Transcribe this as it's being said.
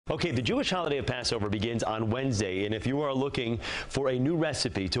Okay, the Jewish holiday of Passover begins on Wednesday, and if you are looking for a new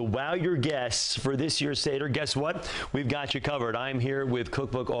recipe to wow your guests for this year's Seder, guess what? We've got you covered. I'm here with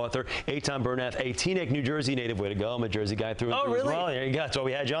cookbook author Eitan Bernath, a Teaneck, New Jersey native. Way to go. I'm a Jersey guy through and through as well. There you go. That's why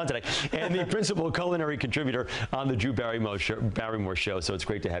we had you on today. And the principal culinary contributor on the Drew Barrymore Show. So it's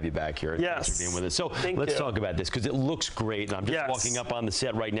great to have you back here. Yes. Thanks for being with us. So let's talk about this because it looks great. And I'm just walking up on the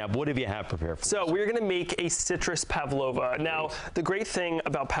set right now. What have you have prepared for us? So we're going to make a citrus pavlova. Now, the great thing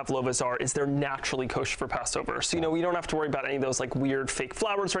about pavlovas is they're naturally kosher for Passover. So, we don't have to worry about any of those like weird fake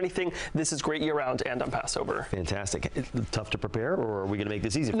flowers or anything. This is great year round and on Passover. Fantastic. Tough to prepare, or are we going to make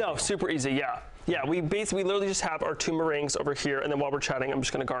this easy? No, super easy. Yeah, we literally just have our two meringues over here, and then while we're chatting, I'm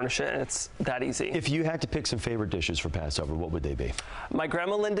just going to garnish it, and it's that easy. If you had to pick some favorite dishes for Passover, what would they be? My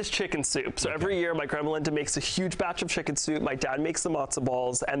Grandma Linda's chicken soup. So every year, my Grandma Linda makes a huge batch of chicken soup. My dad makes the matzo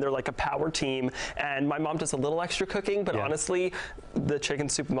balls, and they're like a power team. And my mom does a little extra cooking, but honestly, the chicken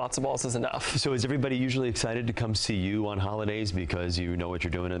soup and matzo balls is enough. So is everybody usually excited to come see you on holidays because you know what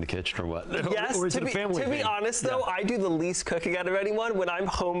you're doing in the kitchen, or what? Yes. Or is it a family thing? To be honest, though, I do the least cooking out of anyone. When I'm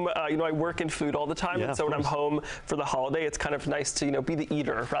home, I work in food all the time, and so when I'm home for the holiday, it's kind of nice to be the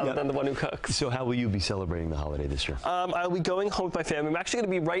eater rather than the one who cooks. So how will you be celebrating the holiday this year? I'll be going home with my family. I'm actually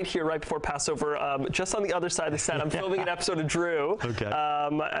going to be right here, right before Passover, just on the other side of the set. I'm filming an episode of Drew,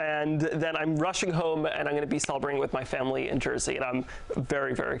 and then I'm rushing home, and I'm going to be celebrating with my family in Jersey, and I'm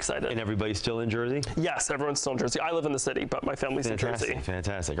very, very excited. And everybody's still in Jersey? Yes, everyone's still in Jersey. I live in the city, but my family's in Jersey.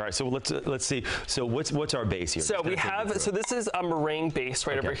 Fantastic. All right, so let's see. So what's our base here? So so this is a meringue base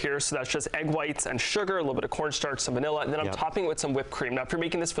right over here. So that's just egg whites and sugar, a little bit of cornstarch, some vanilla, and then I'm topping it with some whipped cream. Now, if you're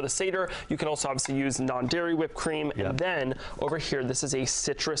making this for the Seder, you can also obviously use non-dairy whipped cream. And then over here, this is a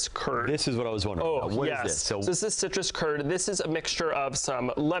citrus curd. This is what I was wondering about. What is this? So this is citrus curd. This is a mixture of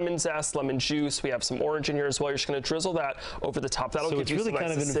some lemon zest, lemon juice. We have some orange in here as well. You're just going to drizzle that over the top. That'll give you some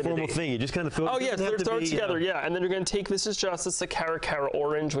nice acidity. So it's really kind of an informal thing. You just kind of throw it throw it together, And then you're going to take, this is a Cara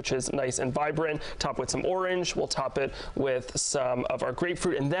orange, which is nice and vibrant. Top with some orange. We'll top it with some of our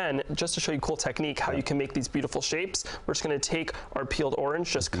grapefruit. And then, just to show you a cool technique, how you can make these beautiful shapes, we're just going to take our peeled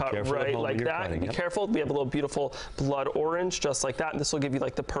orange, just cut right like that. Be careful. We have a little beautiful blood orange, just like that. And this will give you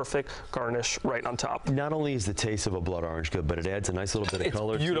like the perfect garnish right on top. Not only is the taste of a blood orange good, but it adds a nice little bit of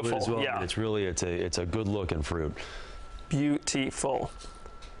color to it as well. And it's really, it's a good looking fruit. Beautiful.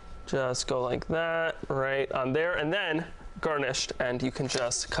 Just go like that, right on there, and then garnished, and you can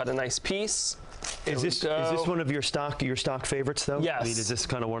just cut a nice piece. Is this one of your stock favorites though? Yes. I mean, is this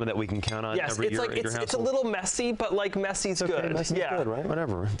kind of one that we can count on every year in your household? It's a little messy, but like messy's good. Messy's good, right?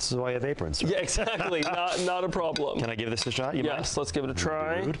 Whatever. This is why I have aprons. Right? Yeah, exactly. not a problem. Can I give this a shot? You mind? Let's give it a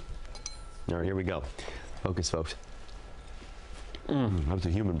try. All right, here we go. Focus, folks. That was a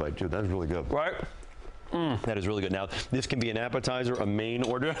human bite too. That was really good. Right? That is really good. Now, this can be an appetizer, a main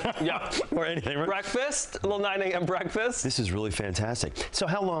order, or anything, right? Breakfast, a little 9 a.m. breakfast. This is really fantastic. So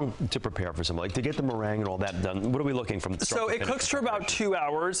how long to prepare for something? Like to get the meringue and all that done, what are we looking from start So it cooks for about 2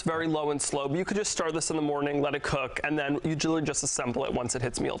 hours, very low and slow. But you could just start this in the morning, let it cook, and then usually just assemble it once it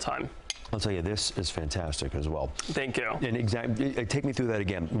hits mealtime. I'll tell you, this is fantastic as well. Thank you. And take me through that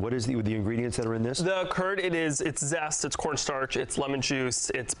again. What is the ingredients that are in this? The curd, it's zest, it's cornstarch, it's lemon juice,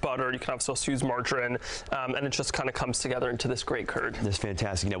 it's butter. You can also use margarine, and it just kind of comes together into this great curd. That's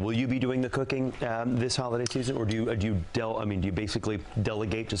fantastic. Now, will you be doing the cooking this holiday season, or do you basically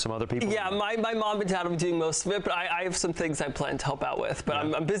delegate to some other people? Yeah, my mom and dad will be doing most of it, but I have some things I plan to help out with. But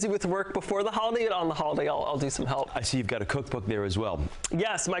I'm busy with work before the holiday, and on the holiday, I'll do some help. I see you've got a cookbook there as well.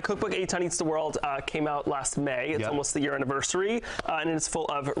 Yes, my cookbook, Eitan Eats the World, came out last May. It's almost the year anniversary, and it's full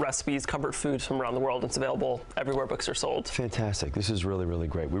of recipes, comfort foods from around the world. It's available everywhere books are sold. Fantastic. This is really, really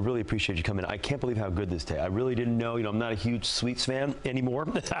great. We really appreciate you coming. I can't believe how good this tastes. I really didn't know. I'm not a huge sweets fan anymore.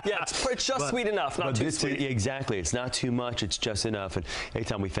 Yeah, it's just sweet enough, not too sweet. Exactly. It's not too much. It's just enough. And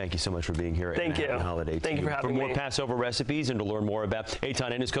Eitan, we thank you so much for being here. Thank you. Holiday thank you for having me. For more Passover recipes and to learn more about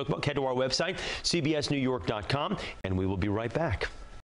Eitan and his cookbook, head to our website, cbsnewyork.com, and we will be right back.